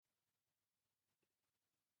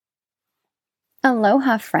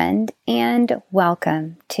Aloha, friend, and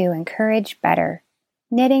welcome to Encourage Better,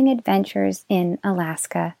 Knitting Adventures in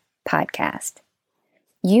Alaska podcast.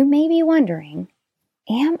 You may be wondering,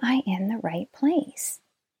 am I in the right place?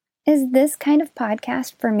 Is this kind of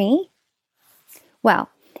podcast for me? Well,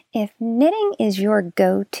 if knitting is your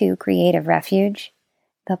go-to creative refuge,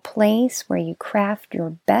 the place where you craft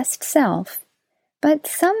your best self, but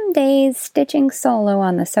some days stitching solo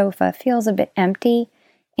on the sofa feels a bit empty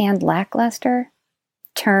and lackluster,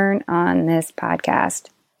 turn on this podcast.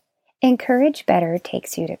 Encourage Better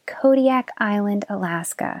takes you to Kodiak Island,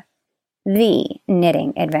 Alaska, the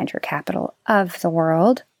knitting adventure capital of the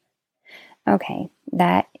world. Okay,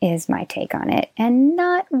 that is my take on it, and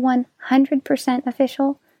not 100%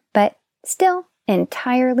 official, but still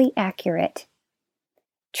entirely accurate.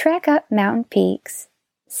 Trek up mountain peaks,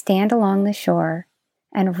 stand along the shore,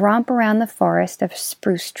 and romp around the forest of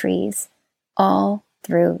spruce trees, all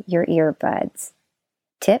through your earbuds.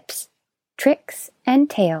 Tips, tricks, and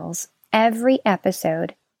tales every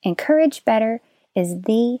episode. Encourage Better is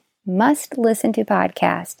the must-listen-to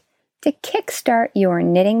podcast to kickstart your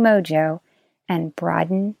knitting mojo and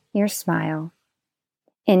broaden your smile.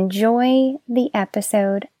 Enjoy the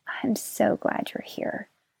episode. I'm so glad you're here.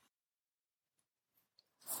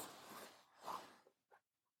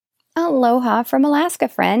 Aloha from Alaska,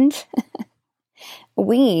 friend.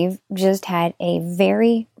 We've just had a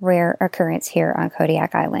very rare occurrence here on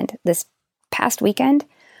Kodiak Island. This past weekend,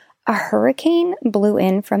 a hurricane blew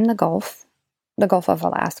in from the Gulf of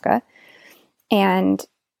Alaska. And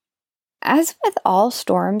as with all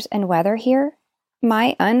storms and weather here,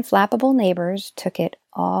 my unflappable neighbors took it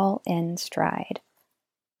all in stride.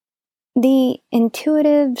 The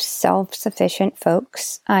intuitive, self-sufficient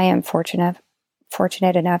folks I am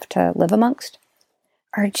fortunate enough to live amongst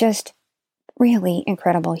are just really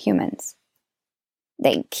incredible humans.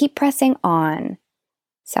 They keep pressing on,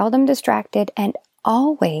 seldom distracted, and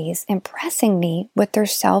always impressing me with their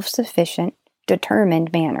self-sufficient,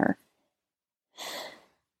 determined manner.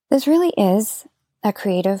 This really is a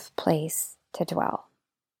creative place to dwell.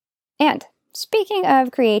 And speaking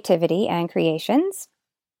of creativity and creations,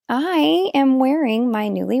 I am wearing my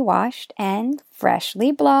newly washed and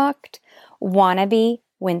freshly blocked wannabe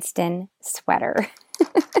Winston sweater.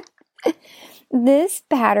 This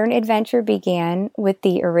pattern adventure began with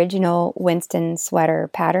the original Winston sweater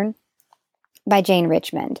pattern by Jane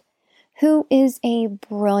Richmond, who is a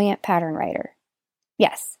brilliant pattern writer.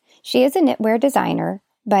 Yes, she is a knitwear designer,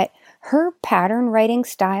 but her pattern writing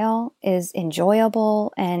style is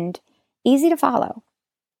enjoyable and easy to follow.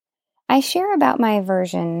 I share about my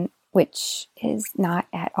version, which is not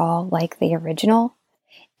at all like the original.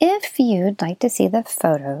 If you'd like to see the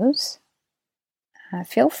photos,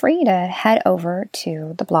 feel free to head over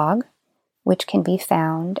to the blog, which can be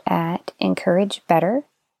found at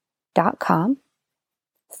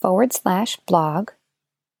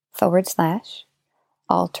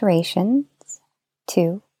encouragebetter.com/blog/alterations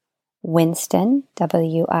to Winston,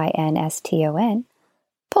 Winston,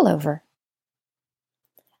 pullover.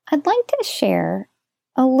 I'd like to share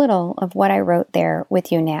a little of what I wrote there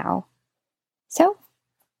with you now. So,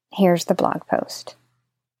 here's the blog post.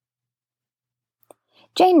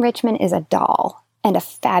 Jane Richmond is a doll and a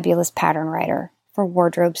fabulous pattern writer for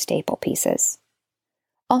wardrobe staple pieces.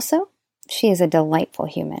 Also, she is a delightful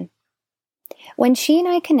human. When she and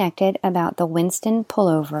I connected about the Winston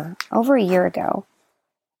pullover over a year ago,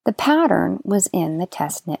 the pattern was in the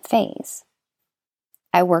test knit phase.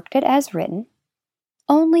 I worked it as written,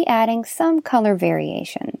 only adding some color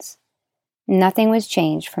variations. Nothing was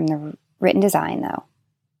changed from the written design, though.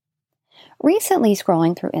 Recently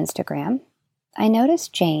scrolling through Instagram, I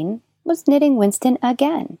noticed Jane was knitting Winston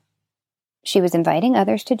again. She was inviting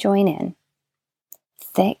others to join in.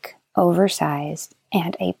 Thick, oversized,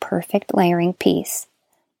 and a perfect layering piece,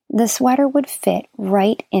 the sweater would fit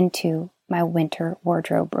right into my winter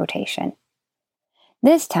wardrobe rotation.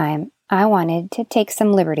 This time, I wanted to take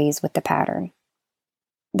some liberties with the pattern.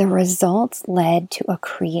 The results led to a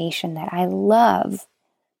creation that I love,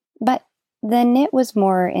 but the knit was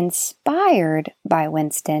more inspired by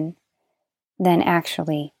Winston than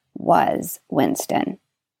actually was Winston.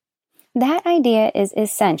 That idea is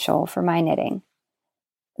essential for my knitting.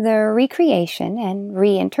 The recreation and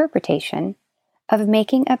reinterpretation of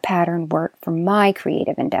making a pattern work for my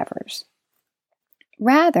creative endeavors,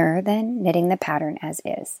 rather than knitting the pattern as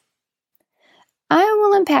is. I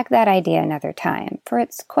will unpack that idea another time, for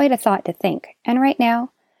it's quite a thought to think, and right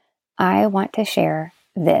now, I want to share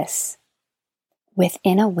this.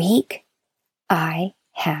 Within a week, I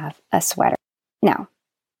have a sweater. Now,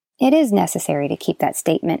 it is necessary to keep that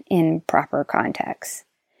statement in proper context.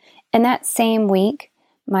 In that same week,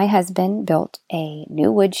 my husband built a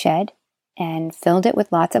new woodshed and filled it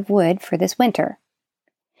with lots of wood for this winter.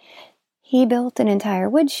 He built an entire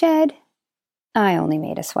woodshed. I only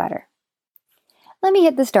made a sweater. Let me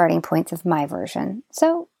hit the starting points of my version,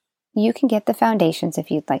 so you can get the foundations if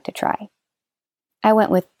you'd like to try. I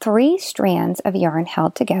went with 3 strands of yarn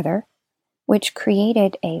held together, which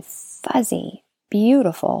created a fuzzy,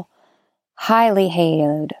 beautiful, highly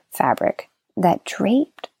haloed fabric that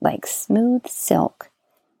draped like smooth silk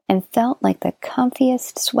and felt like the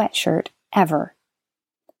comfiest sweatshirt ever.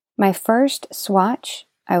 My first swatch,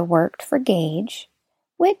 I worked for gauge,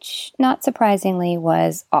 which, not surprisingly,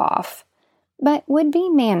 was off, but would be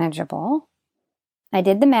manageable. I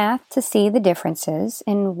did the math to see the differences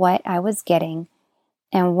in what I was getting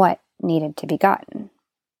and what needed to be gotten.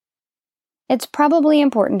 It's probably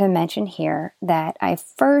important to mention here that I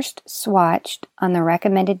first swatched on the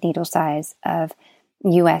recommended needle size of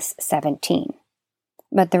US 17,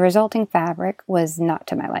 but the resulting fabric was not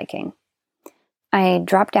to my liking. I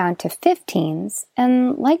dropped down to 15s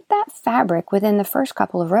and liked that fabric within the first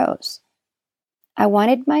couple of rows. I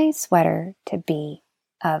wanted my sweater to be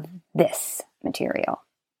of this material.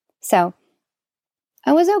 So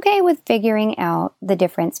I was okay with figuring out the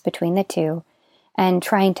difference between the two and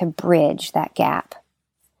trying to bridge that gap.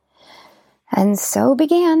 And so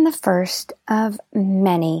began the first of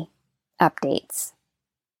many updates.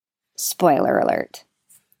 Spoiler alert,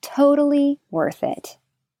 totally worth it.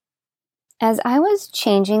 As I was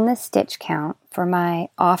changing the stitch count for my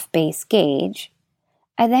off-base gauge,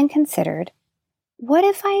 I then considered, what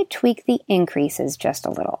if I tweak the increases just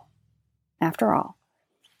a little? After all,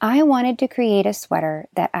 I wanted to create a sweater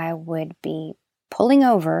that I would be pulling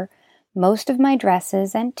over most of my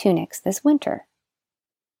dresses and tunics this winter.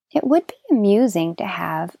 It would be amusing to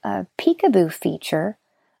have a peekaboo feature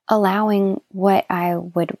allowing what I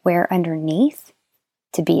would wear underneath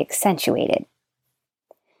to be accentuated.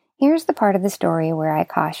 Here's the part of the story where I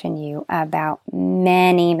caution you about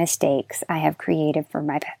many mistakes I have created for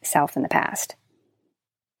myself in the past.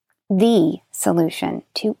 The solution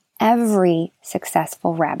to every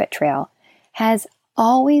successful rabbit trail has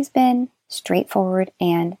always been straightforward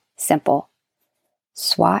and simple.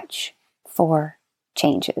 Swatch for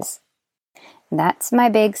changes. That's my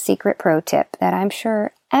big secret pro tip that I'm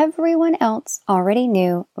sure everyone else already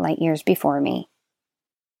knew light years before me.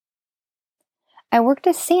 I worked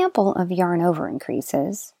a sample of yarn over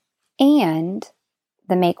increases and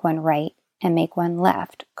the make one right and make one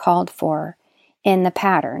left called for in the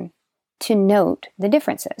pattern to note the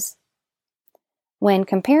differences. When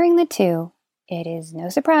comparing the two, it is no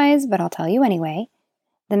surprise, but I'll tell you anyway,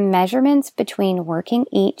 the measurements between working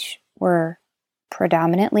each were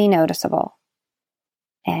predominantly noticeable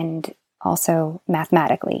and also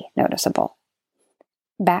mathematically noticeable.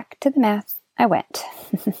 Back to the math I went.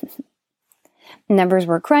 Numbers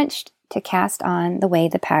were crunched to cast on the way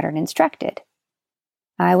the pattern instructed.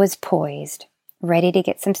 I was poised, ready to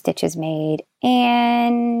get some stitches made,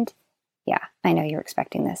 and yeah, I know you're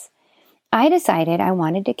expecting this. I decided I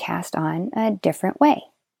wanted to cast on a different way.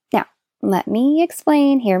 Now, let me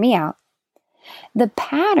explain, hear me out. The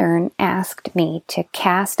pattern asked me to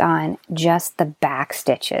cast on just the back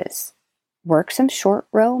stitches, work some short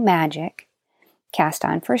row magic, cast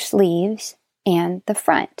on for sleeves and the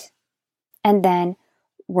front, and then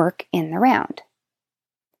work in the round.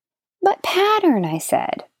 But pattern, I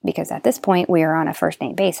said, because at this point we are on a first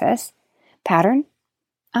name basis, pattern,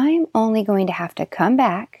 I'm only going to have to come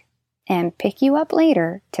back and pick you up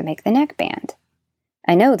later to make the neckband.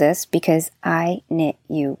 I know this because I knit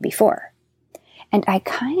you before. And I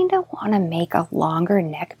kind of want to make a longer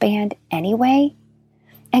neckband anyway.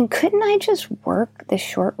 And couldn't I just work the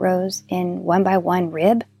short rows in 1x1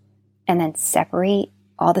 rib and then separate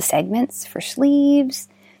all the segments for sleeves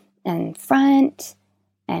and front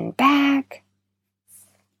and back?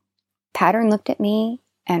 Pattern looked at me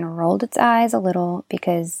and rolled its eyes a little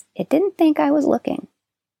because it didn't think I was looking.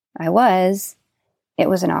 I was. It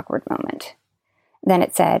was an awkward moment. Then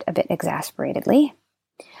it said a bit exasperatedly,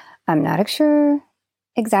 I'm not sure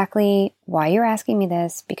exactly why you're asking me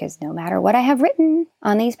this because no matter what I have written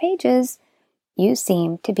on these pages, you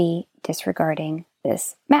seem to be disregarding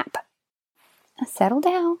this map. Settle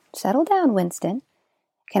down, Winston.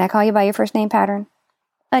 Can I call you by your first name, Pattern?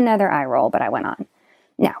 Another eye roll, but I went on.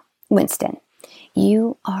 Now, Winston,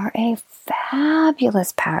 you are a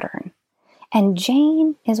fabulous pattern, and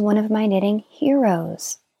Jane is one of my knitting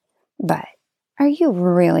heroes. But are you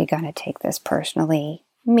really going to take this personally?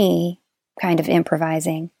 Me kind of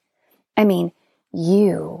improvising. I mean,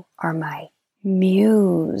 you are my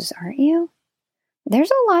muse, aren't you?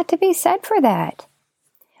 There's a lot to be said for that.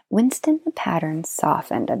 Winston the pattern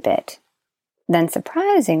softened a bit, then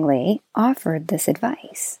surprisingly offered this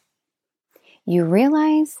advice. You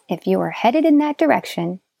realize if you are headed in that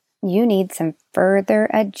direction, you need some further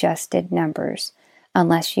adjusted numbers,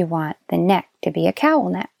 unless you want the neck to be a cowl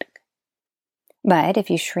neck. But if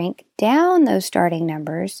you shrink down those starting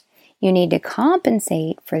numbers, you need to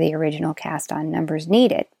compensate for the original cast-on numbers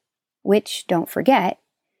needed, which, don't forget,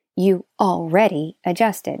 you already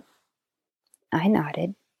adjusted. I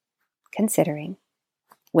nodded, considering.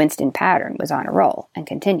 Winston Pattern was on a roll and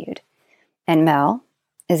continued. And Mel,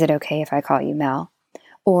 is it okay if I call you Mel?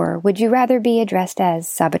 Or would you rather be addressed as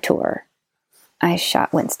Saboteur? I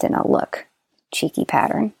shot Winston a look. Cheeky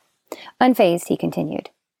Pattern. Unfazed, he continued.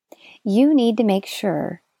 You need to make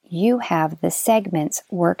sure you have the segments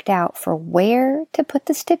worked out for where to put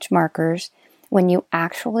the stitch markers when you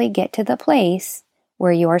actually get to the place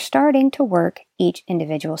where you are starting to work each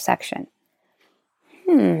individual section.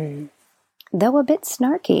 Though a bit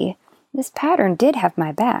snarky, this pattern did have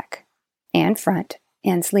my back, and front,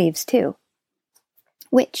 and sleeves too.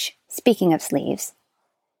 Which, speaking of sleeves,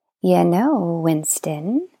 you know,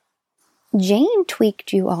 Winston, Jane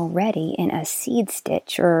tweaked you already in a seed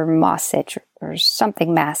stitch or moss stitch or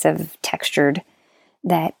something massive textured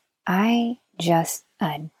that I just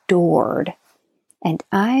adored. And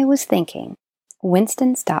I was thinking,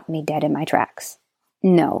 Winston stopped me dead in my tracks.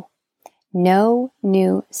 No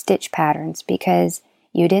new stitch patterns because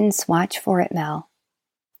you didn't swatch for it, Mel.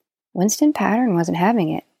 Winston Pattern wasn't having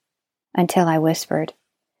it until I whispered,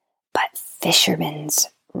 but fisherman's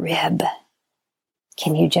rib.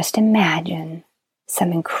 Can you just imagine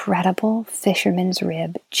some incredible fisherman's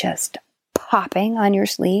rib just popping on your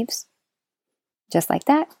sleeves? Just like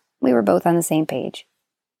that, we were both on the same page.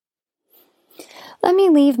 Let me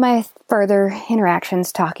leave my further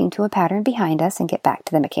interactions talking to a pattern behind us and get back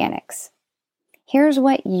to the mechanics. Here's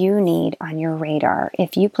what you need on your radar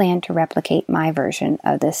if you plan to replicate my version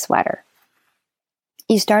of this sweater.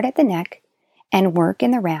 You start at the neck and work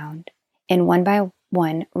in the round in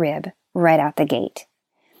 1x1 rib right out the gate,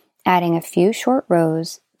 adding a few short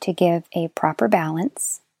rows to give a proper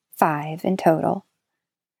balance, 5 in total.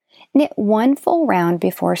 Knit one full round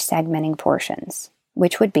before segmenting portions,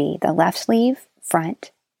 which would be the left sleeve,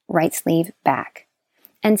 front, right sleeve, back,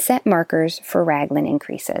 and set markers for raglan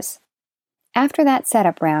increases. After that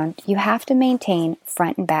setup round, you have to maintain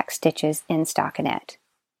front and back stitches in stockinette.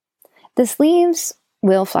 The sleeves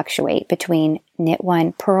will fluctuate between knit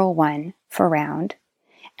 1, purl 1 for round,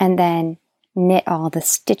 and then knit all the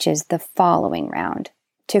stitches the following round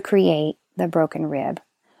to create the broken rib,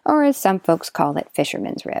 or as some folks call it,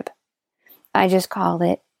 fisherman's rib. I just call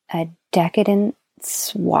it a decadent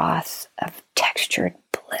swath of textured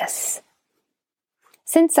bliss.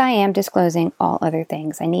 Since I am disclosing all other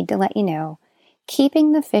things, I need to let you know,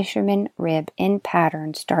 keeping the fisherman rib in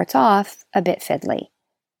pattern starts off a bit fiddly.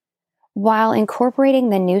 While incorporating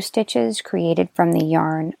the new stitches created from the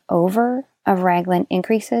yarn over of raglan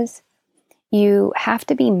increases, you have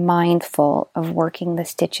to be mindful of working the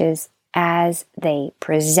stitches as they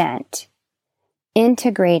present,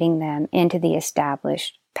 integrating them into the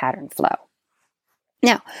established pattern flow.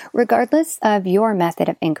 Now, regardless of your method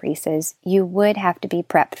of increases, you would have to be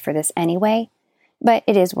prepped for this anyway, but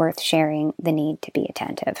it is worth sharing the need to be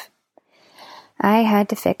attentive. I had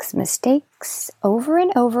to fix mistakes over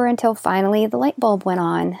and over until finally the light bulb went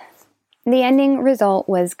on. The ending result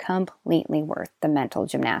was completely worth the mental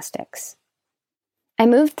gymnastics. I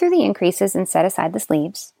moved through the increases and set aside the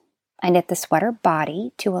sleeves. I knit the sweater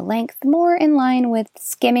body to a length more in line with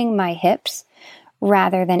skimming my hips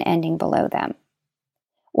rather than ending below them.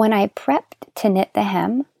 When I prepped to knit the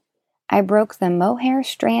hem, I broke the mohair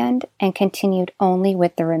strand and continued only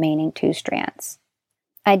with the remaining 2 strands.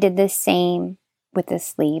 I did the same with the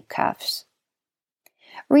sleeve cuffs.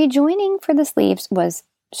 Rejoining for the sleeves was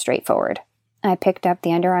straightforward. I picked up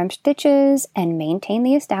the underarm stitches and maintained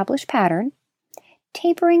the established pattern,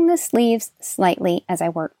 tapering the sleeves slightly as I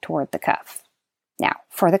worked toward the cuff. Now,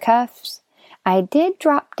 for the cuffs, I did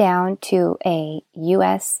drop down to a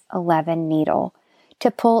US 11 needle to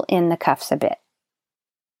pull in the cuffs a bit.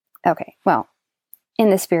 Okay, well, in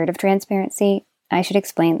the spirit of transparency, I should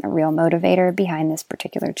explain the real motivator behind this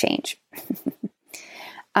particular change.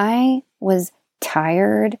 I was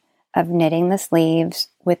tired of knitting the sleeves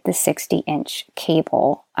with the 60-inch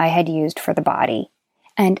cable I had used for the body,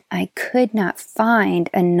 and I could not find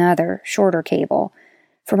another shorter cable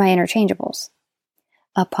for my interchangeables.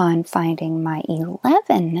 Upon finding my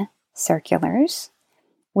 11 circulars,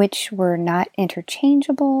 which were not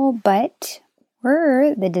interchangeable but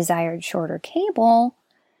were the desired shorter cable,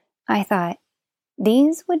 I thought,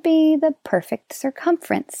 these would be the perfect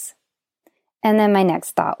circumference. And then my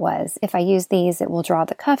next thought was, if I use these, it will draw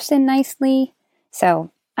the cuffs in nicely.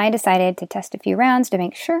 So I decided to test a few rounds to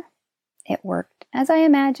make sure it worked as I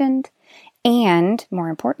imagined, and more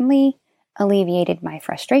importantly, alleviated my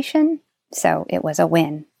frustration. So it was a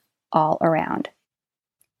win all around.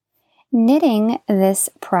 Knitting this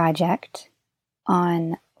project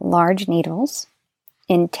on large needles,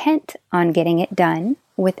 intent on getting it done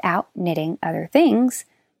without knitting other things,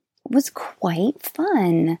 was quite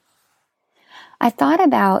fun. I thought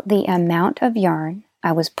about the amount of yarn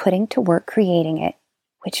I was putting to work creating it,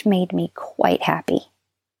 which made me quite happy.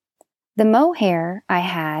 The mohair I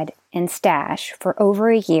had in stash for over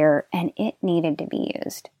a year, and it needed to be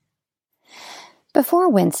used. Before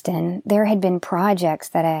Winston, there had been projects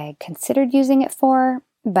that I considered using it for,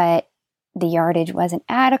 but the yardage wasn't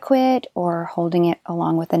adequate, or holding it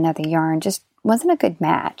along with another yarn just wasn't a good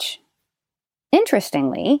match.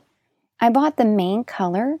 Interestingly, I bought the main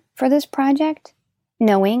color for this project,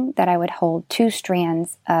 knowing that I would hold 2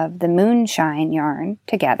 strands of the moonshine yarn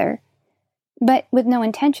together, but with no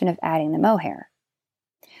intention of adding the mohair.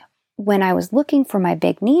 When I was looking for my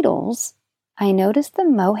big needles, I noticed the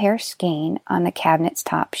mohair skein on the cabinet's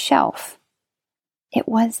top shelf. It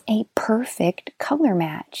was a perfect color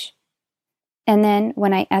match. And then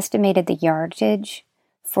when I estimated the yardage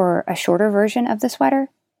for a shorter version of the sweater,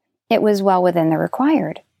 it was well within the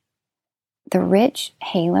required. The rich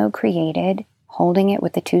halo created, holding it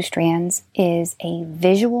with the 2 strands, is a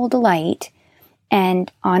visual delight,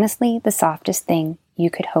 and honestly the softest thing you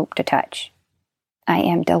could hope to touch. I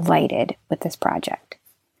am delighted with this project.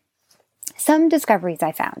 Some discoveries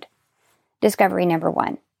I found. Discovery number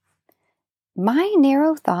 1. My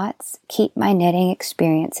narrow thoughts keep my knitting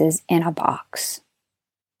experiences in a box.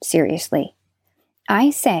 Seriously. I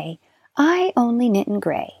say I only knit in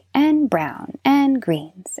gray and brown and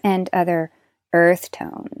greens and other earth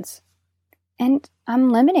tones. And I'm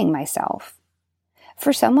limiting myself.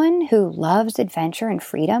 For someone who loves adventure and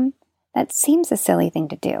freedom, that seems a silly thing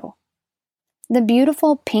to do. The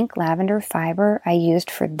beautiful pink lavender fiber I used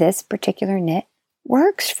for this particular knit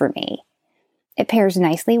works for me. It pairs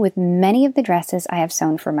nicely with many of the dresses I have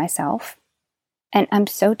sewn for myself, and I'm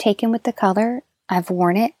so taken with the color, I've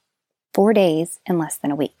worn it 4 days in less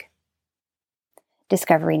than a week.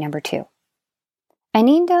 Discovery number 2. I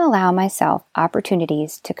need to allow myself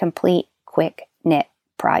opportunities to complete quick knit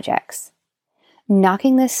projects.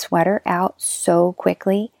 Knocking this sweater out so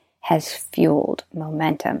quickly has fueled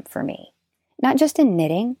momentum for me. Not just in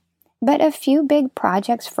knitting, but a few big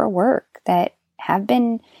projects for work that have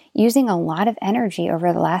been using a lot of energy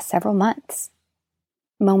over the last several months.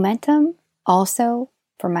 Momentum also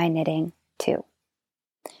for my knitting too.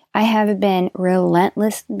 I have been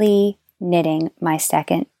relentlessly knitting my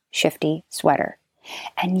second shifty sweater,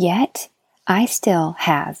 and yet I still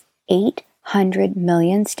have 800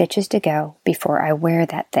 million stitches to go before I wear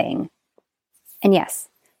that thing. And yes,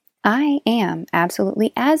 I am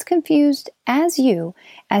absolutely as confused as you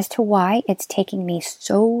as to why it's taking me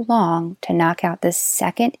so long to knock out the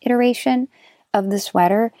second iteration of the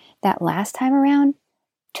sweater that last time around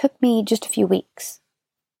took me just a few weeks.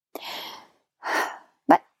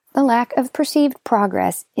 But the lack of perceived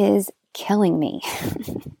progress is killing me.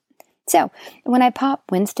 So when I pop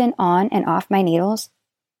Winston on and off my needles,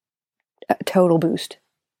 a total boost.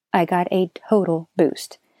 I got a total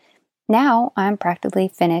boost. Now I'm practically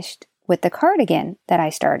finished with the cardigan that I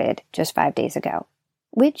started just 5 days ago,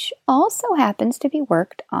 which also happens to be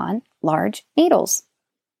worked on large needles,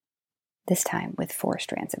 this time with 4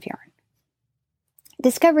 strands of yarn.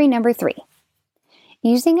 Discovery number 3.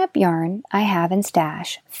 Using up yarn I have in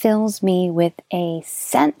stash fills me with a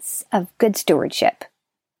sense of good stewardship.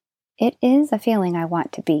 It is a feeling I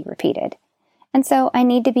want to be repeated, and so I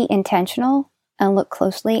need to be intentional and look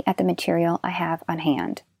closely at the material I have on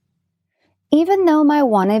hand. Even though my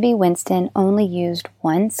wannabe Winston only used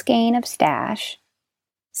 1 skein of stash,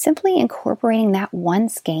 simply incorporating that 1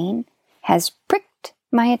 skein has pricked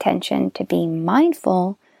my attention to be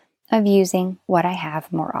mindful of using what I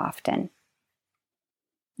have more often.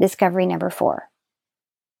 Discovery number 4.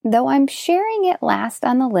 Though I'm sharing it last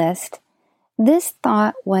on the list, this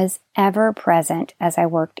thought was ever present as I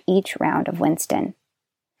worked each round of Winston.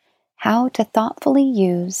 How to thoughtfully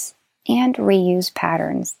use and reuse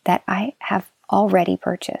patterns that I have already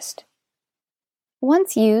purchased.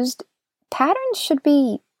 Once used, patterns should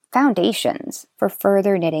be foundations for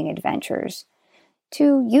further knitting adventures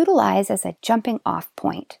to utilize as a jumping off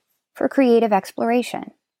point for creative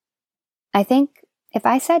exploration. I think if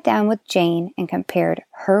I sat down with Jane and compared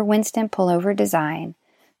her Winston pullover design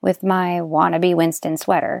with my wannabe Winston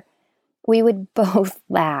sweater, we would both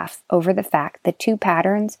laugh over the fact the two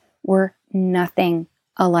patterns were nothing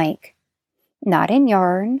alike. Not in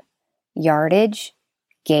yarn, yardage,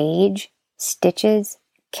 gauge, stitches,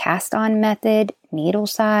 cast-on method, needle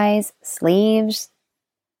size, sleeves.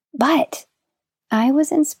 But I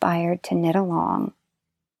was inspired to knit along.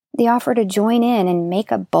 The offer to join in and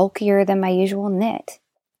make a bulkier than my usual knit.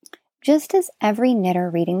 Just as every knitter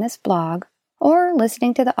reading this blog or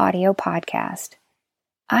listening to the audio podcast,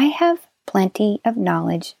 I have plenty of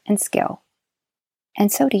knowledge and skill.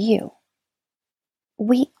 And so do you.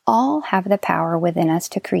 We all have the power within us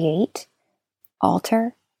to create,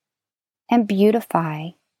 alter, and beautify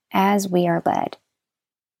as we are led.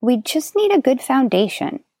 We just need a good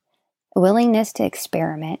foundation, a willingness to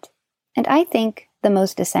experiment, and I think the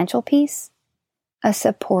most essential piece, a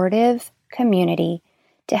supportive community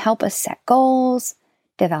to help us set goals,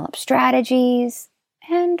 develop strategies,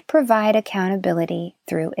 and provide accountability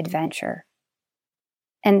through adventure.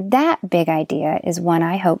 And that big idea is one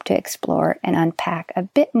I hope to explore and unpack a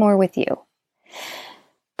bit more with you.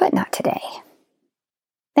 But not today.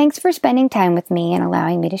 Thanks for spending time with me and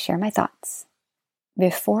allowing me to share my thoughts.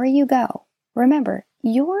 Before you go, remember,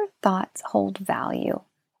 your thoughts hold value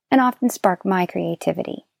and often spark my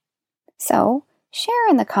creativity. So, share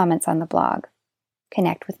in the comments on the blog.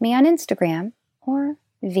 Connect with me on Instagram or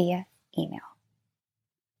via email.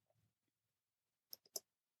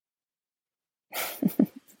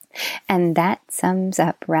 And that sums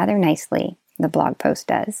up rather nicely, the blog post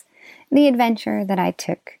does, the adventure that I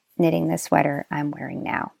took knitting the sweater I'm wearing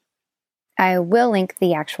now. I will link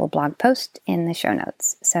the actual blog post in the show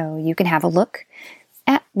notes, so you can have a look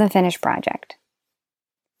at the finished project.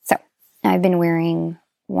 So, I've been wearing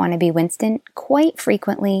Wannabe Winston quite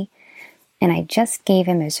frequently, and I just gave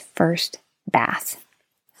him his first bath.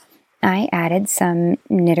 I added some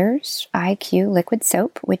Knitter's IQ liquid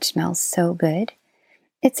soap, which smells so good.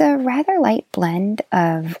 It's a rather light blend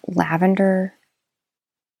of lavender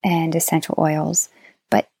and essential oils,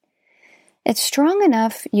 but it's strong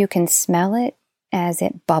enough you can smell it as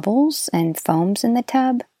it bubbles and foams in the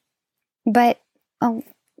tub, but a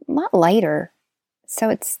lot lighter, so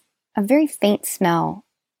it's a very faint smell.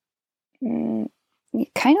 Kind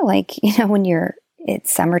of like, when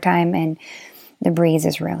it's summertime and the breeze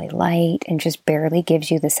is really light and just barely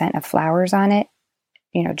gives you the scent of flowers on it,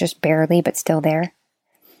 just barely, but still there.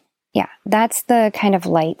 Yeah, that's the kind of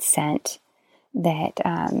light scent that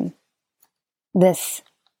this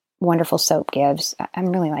wonderful soap gives. I'm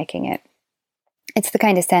really liking it. It's the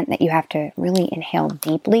kind of scent that you have to really inhale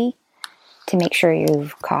deeply to make sure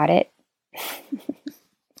you've caught it.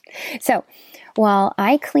 So, while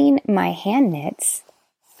I clean my hand knits,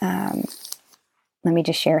 let me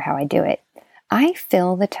just share how I do it. I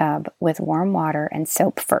fill the tub with warm water and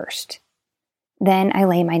soap first. Then I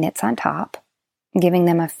lay my knits on top, giving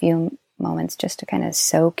them a few moments just to kind of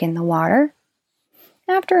soak in the water.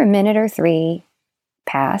 After a minute or three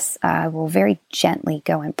pass, I will very gently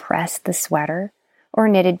go and press the sweater or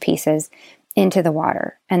knitted pieces into the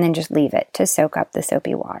water and then just leave it to soak up the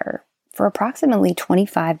soapy water for approximately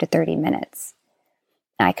 25 to 30 minutes.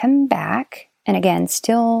 I come back, and again,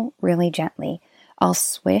 still really gently, I'll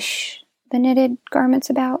swish the knitted garments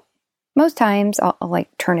about. Most times I'll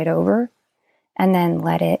turn it over and then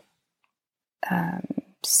let it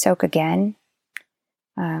soak again.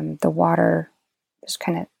 The water just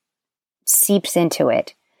kind of seeps into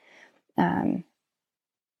it. I'll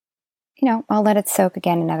let it soak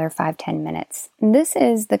again another 5-10 minutes. This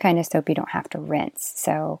is the kind of soap you don't have to rinse.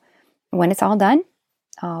 So when it's all done,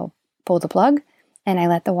 I'll pull the plug and I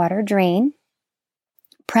let the water drain,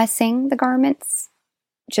 pressing the garments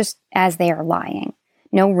just as they are lying.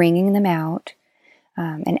 No wringing them out.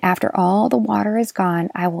 And after all the water is gone,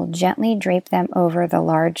 I will gently drape them over the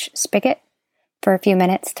large spigot for a few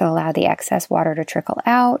minutes to allow the excess water to trickle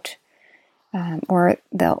out, or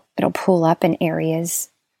it'll pool up in areas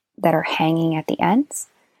that are hanging at the ends.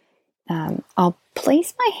 I'll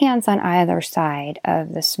place my hands on either side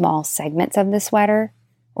of the small segments of the sweater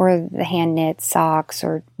or the hand knit socks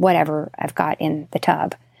or whatever I've got in the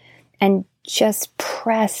tub and just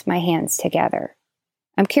press my hands together.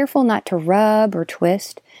 I'm careful not to rub or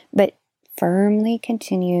twist, but firmly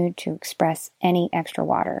continue to express any extra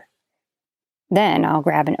water. Then I'll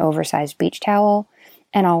grab an oversized beach towel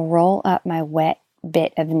and I'll roll up my wet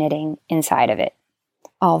bit of knitting inside of it.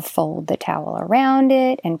 I'll fold the towel around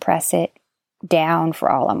it and press it down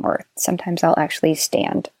for all I'm worth. Sometimes I'll actually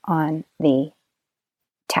stand on the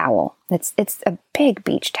towel. It's a big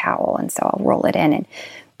beach towel, and so I'll roll it in and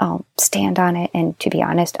I'll stand on it. And to be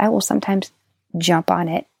honest, I will sometimes jump on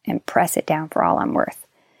it and press it down for all I'm worth.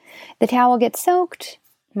 The towel gets soaked,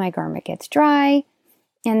 my garment gets dry,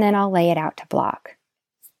 and then I'll lay it out to block.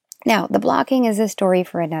 Now, the blocking is a story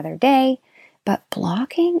for another day, but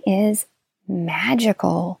blocking is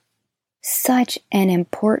magical. Such an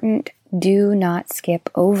important do not skip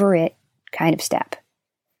over it kind of step.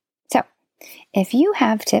 So, if you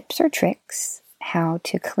have tips or tricks how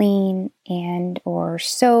to clean and or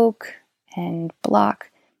soak and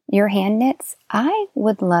block your hand knits, I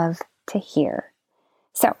would love to hear.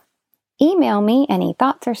 So, email me any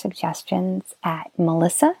thoughts or suggestions at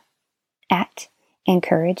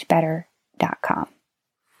melissa@encouragebetter.com.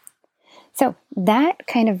 So that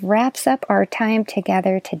kind of wraps up our time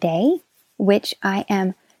together today, which I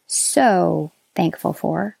am so thankful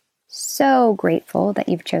for, so grateful that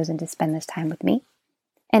you've chosen to spend this time with me.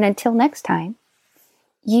 And until next time,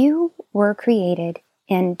 you were created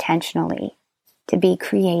intentionally to be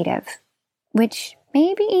creative, which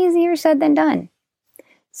may be easier said than done.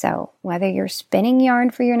 So whether you're spinning yarn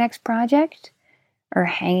for your next project or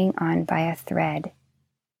hanging on by a thread,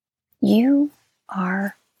 you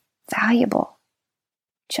are valuable.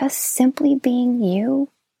 Just simply being you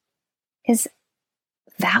is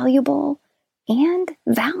valuable and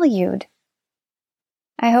valued.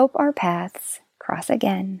 I hope our paths cross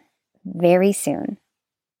again very soon.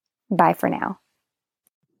 Bye for now.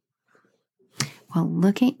 Well,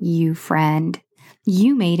 look at you, friend.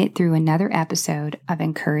 You made it through another episode of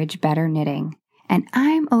Encourage Better Knitting, and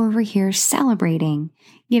I'm over here celebrating,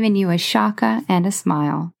 giving you a shaka and a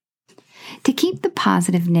smile. To keep the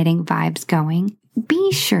positive knitting vibes going,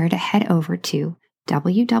 be sure to head over to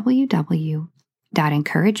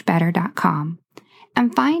www.encouragebetter.com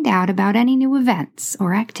and find out about any new events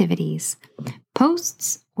or activities,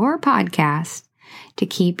 posts, or podcasts to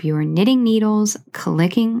keep your knitting needles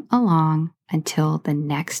clicking along until the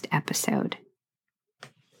next episode.